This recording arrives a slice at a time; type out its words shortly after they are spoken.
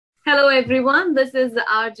Hello everyone, this is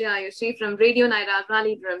RJ Aayushi from RadioNyra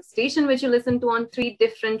Raleigh station, which you listen to on three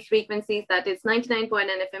different frequencies, that is 99.9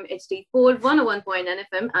 FM HD4, 101.9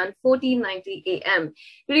 FM and 1490 AM.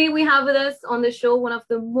 Today we have with us on the show one of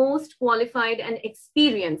the most qualified and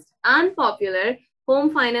experienced and popular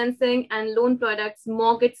home financing and loan products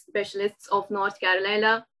mortgage specialists of North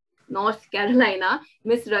Carolina,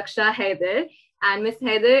 Miss Rekhshan Hyder. And Miss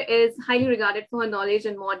Hyder is highly regarded for her knowledge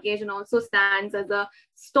in mortgage and also stands as a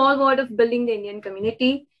stalwart of building the Indian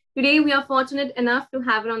community. Today, we are fortunate enough to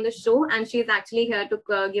have her on the show, and she is actually here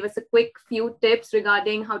to give us a quick few tips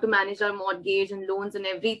regarding how to manage our mortgage and loans and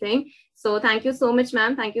everything. So thank you so much,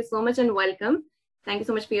 ma'am. Thank you so much and welcome. Thank you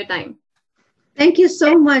so much for your time. Thank you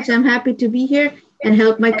so much. I'm happy to be here and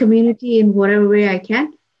help my community in whatever way I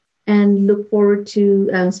can, and look forward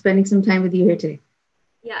to spending some time with you here today.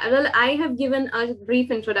 Yeah, well, I have given a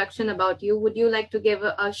brief introduction about you. Would you like to give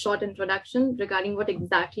a short introduction regarding what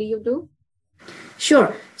exactly you do?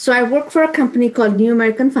 Sure. So I work for a company called New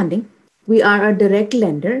American Funding. We are a direct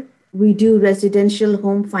lender. We do residential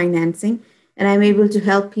home financing, and I'm able to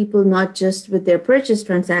help people not just with their purchase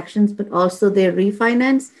transactions, but also their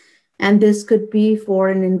refinance. And this could be for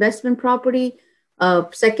an investment property, a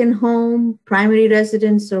second home, primary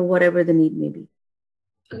residence, or whatever the need may be.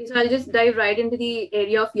 Okay, so I'll just dive right into the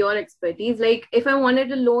area of your expertise. Like, if I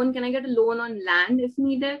wanted a loan, can I get a loan on land if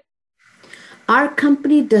needed? Our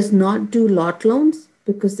company does not do lot loans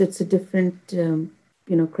because it's a different,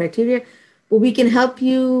 criteria. But we can help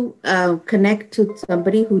you connect to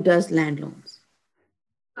somebody who does land loans.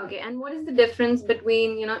 Okay, and what is the difference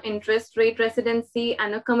between interest rate residency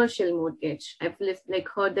and a commercial mortgage? I've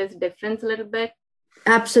heard this difference a little bit.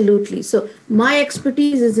 Absolutely. So my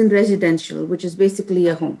expertise is in residential, which is basically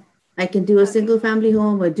a home. I can do a single family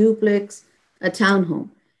home, a duplex, a townhome.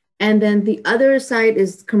 And then the other side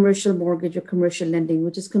is commercial mortgage or commercial lending,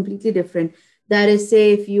 which is completely different. That is,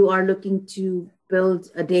 say, if you are looking to build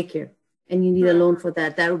a daycare and you need a loan for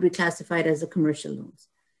that, that would be classified as a commercial loans.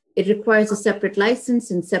 It requires a separate license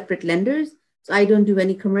and separate lenders. So I don't do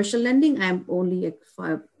any commercial lending. I'm only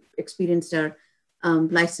experienced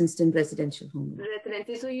licensed in residential home.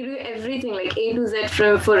 Residency. So you do everything like A to Z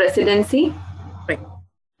for residency? Right.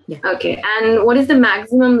 Yeah. Okay. And what is the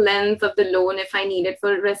maximum length of the loan if I need it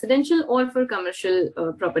for residential or for commercial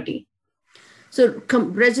property? So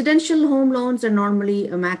residential home loans are normally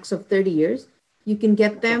a max of 30 years. You can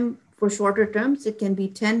get them for shorter terms. It can be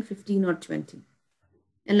 10, 15, or 20.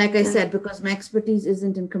 And like I said, because my expertise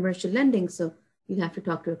isn't in commercial lending, so you'll have to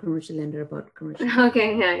talk to a commercial lender about commercial.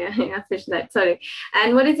 Okay, yeah, fish that. Sorry.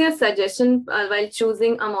 And what is your suggestion while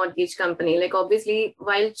choosing a mortgage company? Like, obviously,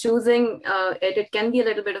 while choosing it can be a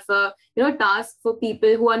little bit of a task for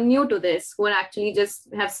people who are new to this, who are actually just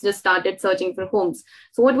started searching for homes.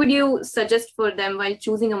 So, what would you suggest for them while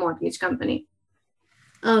choosing a mortgage company?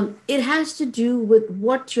 It has to do with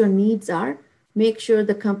what your needs are. Make sure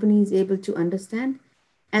the company is able to understand.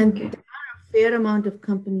 And there are a fair amount of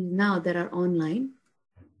companies now that are online,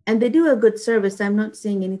 and they do a good service. I'm not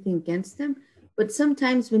saying anything against them, but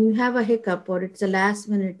sometimes when you have a hiccup or it's a last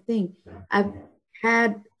minute thing, I've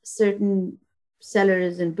had certain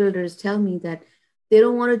sellers and builders tell me that they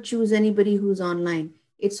don't want to choose anybody who's online.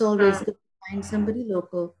 It's always good to find somebody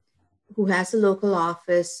local who has a local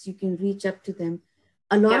office. You can reach up to them.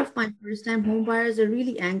 A lot of my first time home buyers are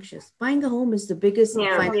really anxious. Buying a home is the biggest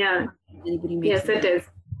anybody makes. Yes, it is.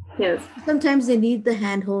 Yes. Sometimes they need the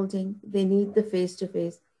hand holding, they need the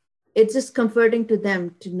face-to-face. It's just comforting to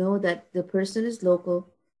them to know that the person is local,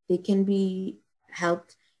 they can be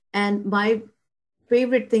helped. And my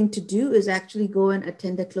favorite thing to do is actually go and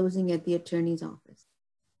attend a closing at the attorney's office.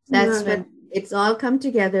 That's when it's all come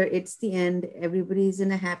together. It's the end. Everybody's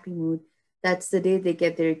in a happy mood. That's the day they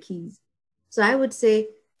get their keys. So I would say,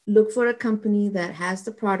 look for a company that has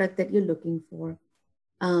the product that you're looking for.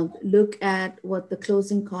 Look at what the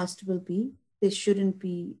closing cost will be. They shouldn't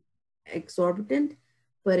be exorbitant,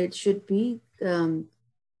 but it should be,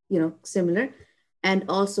 similar. And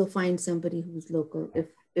also find somebody who's local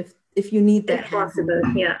if you need that. If possible,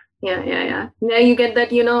 yeah. Now you get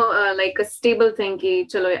that, like a stable thing.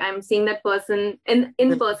 Chalo, I'm seeing that person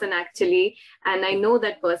in person actually, and I know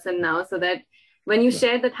that person now, so that when you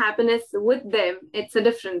share that happiness with them, it's a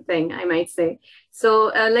different thing, I might say. So,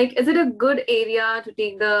 is it a good area to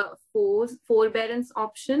take the forbearance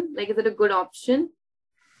option? Like, is it a good option?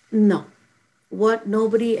 No. What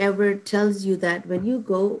nobody ever tells you that when you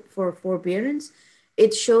go for forbearance,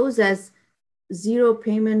 it shows as zero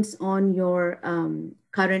payments on your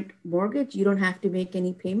current mortgage. You don't have to make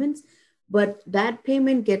any payments, but that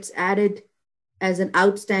payment gets added as an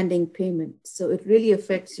outstanding payment. So it really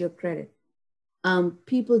affects your credit.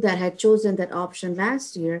 people that had chosen that option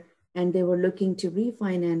last year and they were looking to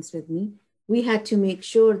refinance with me, we had to make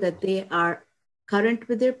sure that they are current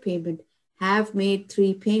with their payment, have made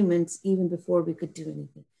 3 payments even before we could do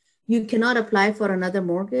anything. You cannot apply for another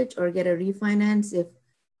mortgage or get a refinance if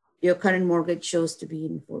your current mortgage shows to be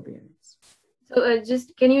in forbearance. So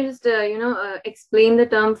just can you just explain the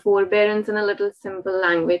term forbearance in a little simple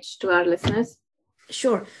language to our listeners?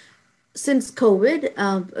 Sure. Since COVID,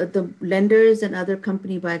 the lenders and other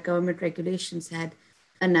company by government regulations had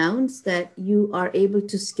announced that you are able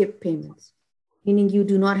to skip payments, meaning you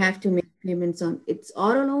do not have to make payments on its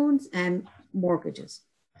auto loans and mortgages.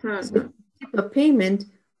 So if you skip a payment,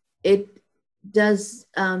 it does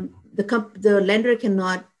the lender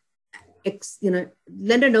cannot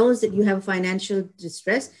lender knows that you have financial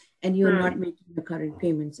distress and you're not making the current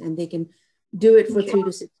payments, and they can do it for 3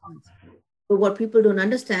 to 6 months. But what people don't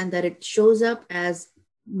understand that it shows up as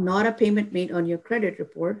not a payment made on your credit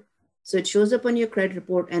report. So it shows up on your credit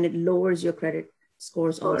report and it lowers your credit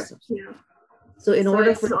scores also. Yeah. So in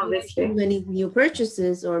order for you to do any new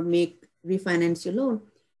purchases or refinance your loan,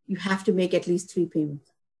 you have to make at least 3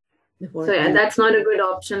 payments. So yeah, that's not a good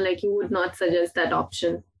option. Like, you would not suggest that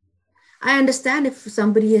option. I understand if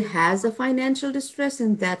somebody has a financial distress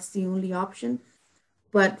and that's the only option.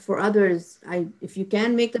 But for others, if you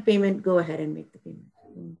can make the payment, go ahead and make the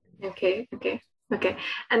payment. Okay.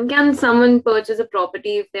 And can someone purchase a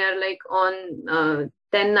property if they are like on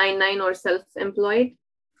 1099 or self-employed?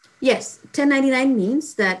 Yes, 1099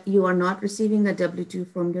 means that you are not receiving a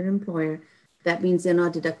W-2 from your employer. That means they're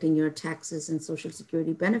not deducting your taxes and Social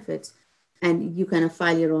Security benefits, and you kind of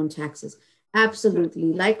file your own taxes.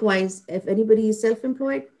 Absolutely. Likewise, if anybody is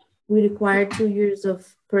self-employed, we require 2 years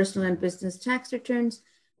of personal and business tax returns.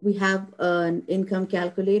 We have an income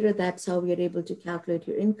calculator. That's how we are able to calculate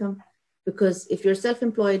your income. Because if you're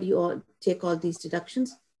self-employed, you all take all these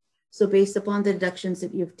deductions. So based upon the deductions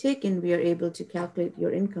that you've taken, we are able to calculate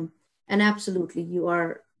your income. And absolutely, you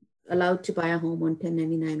are allowed to buy a home on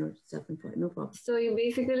 1099 or self-employed, no problem. So you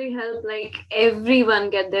basically help like everyone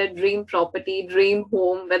get their dream property, dream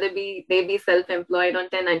home, whether they be self-employed on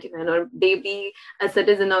 1099 or they be a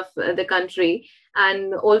citizen of the country.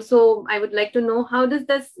 And also, I would like to know, how does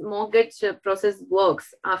this mortgage process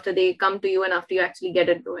works after they come to you and after you actually get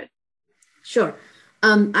into it? Sure.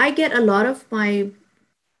 I get a lot of my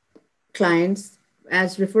clients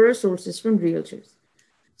as referral sources from realtors.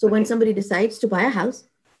 So when somebody decides to buy a house,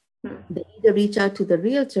 they either reach out to the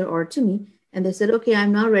realtor or to me, and they said, okay,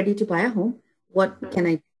 I'm now ready to buy a home. What can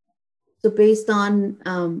I do? So based on,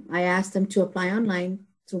 I asked them to apply online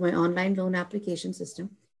through my online loan application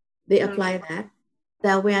system. They apply that.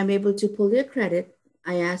 That way I'm able to pull their credit.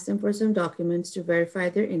 I ask them for some documents to verify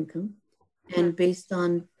their income. And based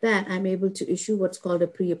on that, I'm able to issue what's called a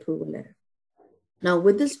pre-approval letter. Now,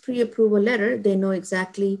 with this pre-approval letter, they know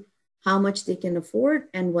exactly how much they can afford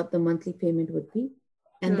and what the monthly payment would be.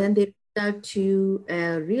 And then they reach out to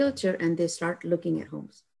a realtor and they start looking at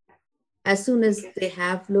homes. As soon as they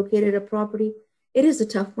have located a property, it is a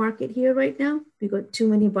tough market here right now. We've got too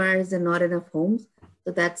many buyers and not enough homes.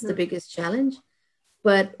 So that's the biggest challenge.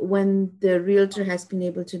 But when the realtor has been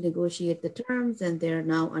able to negotiate the terms and they're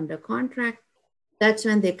now under contract, that's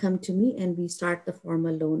when they come to me and we start the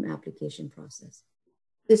formal loan application process.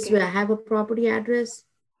 This way I have a property address.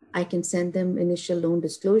 I can send them initial loan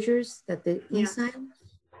disclosures that they e-sign,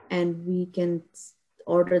 and we can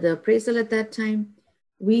order the appraisal at that time.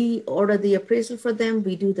 We order the appraisal for them.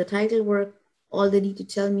 We do the title work. All they need to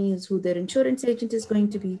tell me is who their insurance agent is going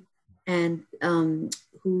to be and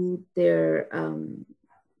who their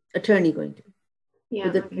attorney going to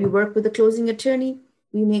be. We work with the closing attorney.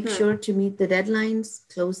 We make sure to meet the deadlines,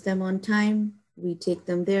 close them on time. We take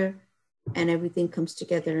them there and everything comes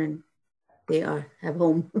together and they have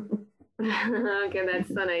home. Okay, that's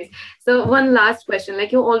so nice. So one last question,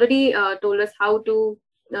 like you already told us how to,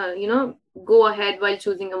 go ahead while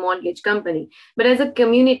choosing a mortgage company. But as a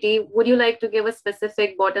community, would you like to give a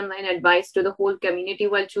specific bottom line advice to the whole community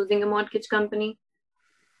while choosing a mortgage company?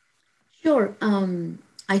 Sure.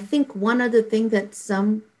 I think one other thing that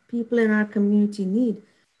some people in our community need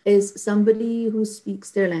is somebody who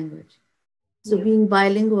speaks their language. So being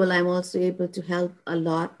bilingual, I'm also able to help a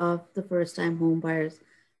lot of the first-time home buyers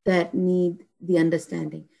that need the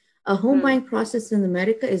understanding. A home buying process in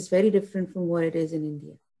America is very different from what it is in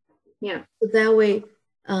India. Yeah. So that way,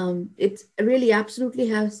 it really absolutely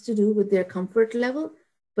has to do with their comfort level,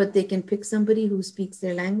 but they can pick somebody who speaks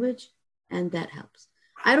their language, and that helps.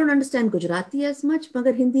 I don't understand Gujarati as much,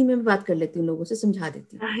 मगर हिंदी में बात कर लेती हूँ लोगों से समझा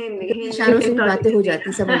देती हूँ. इशारों से भी बातें हो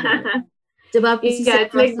जाती समझ में. जब आप किसी से Yeah,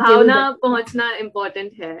 it's across like the table भावना बैठे पहुंचना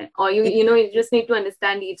important है, or you exactly just need to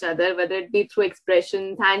understand each other, whether it be through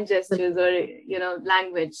expressions, hand gestures, बिल्कुल or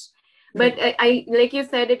language. But right I like you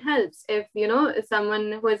said, it helps if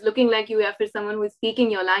someone who is looking like you, or someone who is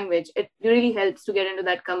speaking your language, it really helps to get into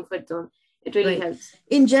that comfort zone. It really right helps.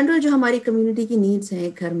 In general जो हमारी community की needs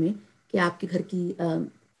हैं घर में कि आपके घर की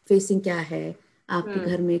फेसिंग क्या है आपके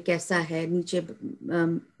घर में कैसा है नीचे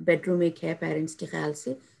बेडरूम एक है पेरेंट्स के ख्याल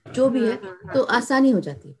से जो भी है तो आसानी हो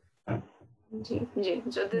जाती है जी जी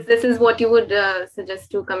so this is what you would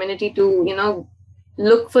suggest to community to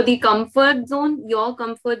look for the comfort zone, your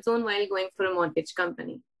comfort zone, while going for a mortgage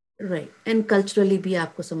company. Right and culturally भी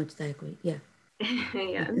आपको समझता है कोई या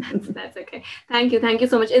Yeah, that's okay. Thank you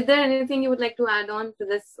so much. Is there anything you would like to add on to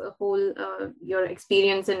this whole your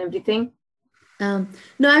experience and everything?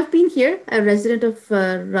 No, I've been here, a resident of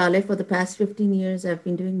Raleigh for the past 15 years. I've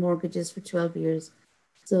been doing mortgages for 12 years.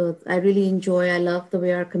 So I really enjoy, I love the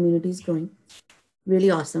way our community is growing. Really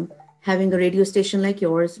awesome. Having a radio station like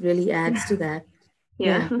yours really adds to that.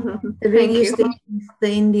 Yeah. Yeah. The Thank radio you. stations,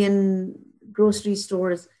 the Indian grocery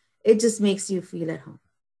stores, it just makes you feel at home.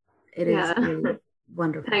 It is Yeah. really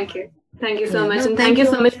wonderful. Thank you. Thank you so Yeah. much. No, And thank thank you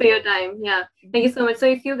you. so much for your time. Yeah. Thank you so much. So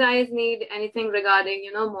if you guys need anything regarding,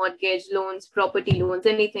 mortgage loans, property loans,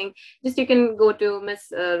 anything, just you can go to Miss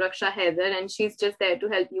Raksha Hyder, and she's just there to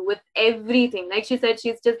help you with everything. Like she said,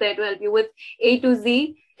 she's just there to help you with A to Z.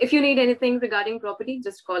 If you need anything regarding property,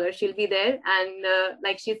 just call her. She'll be there. And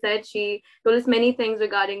like she said, she told us many things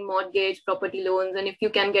regarding mortgage, property loans, and if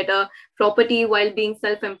you can get a property while being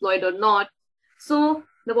self-employed or not. So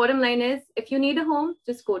the bottom line is, if you need a home,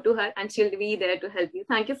 just go to her and she'll be there to help you.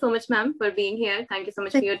 Thank you so much, ma'am, for being here. Thank you so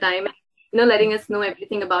much for your time. Letting us know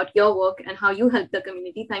everything about your work and how you help the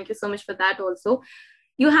community. Thank you so much for that also.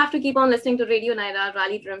 You have to keep on listening to RadioNyra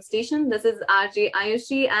Raleigh Drum Station. This is RJ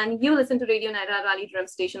Aayushi, and you listen to RadioNyra Raleigh Drum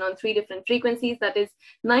Station on 3 different frequencies. That is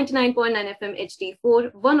 99.9 FM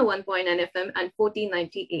HD4, 101.9 FM, and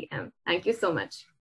 1490 AM. Thank you so much.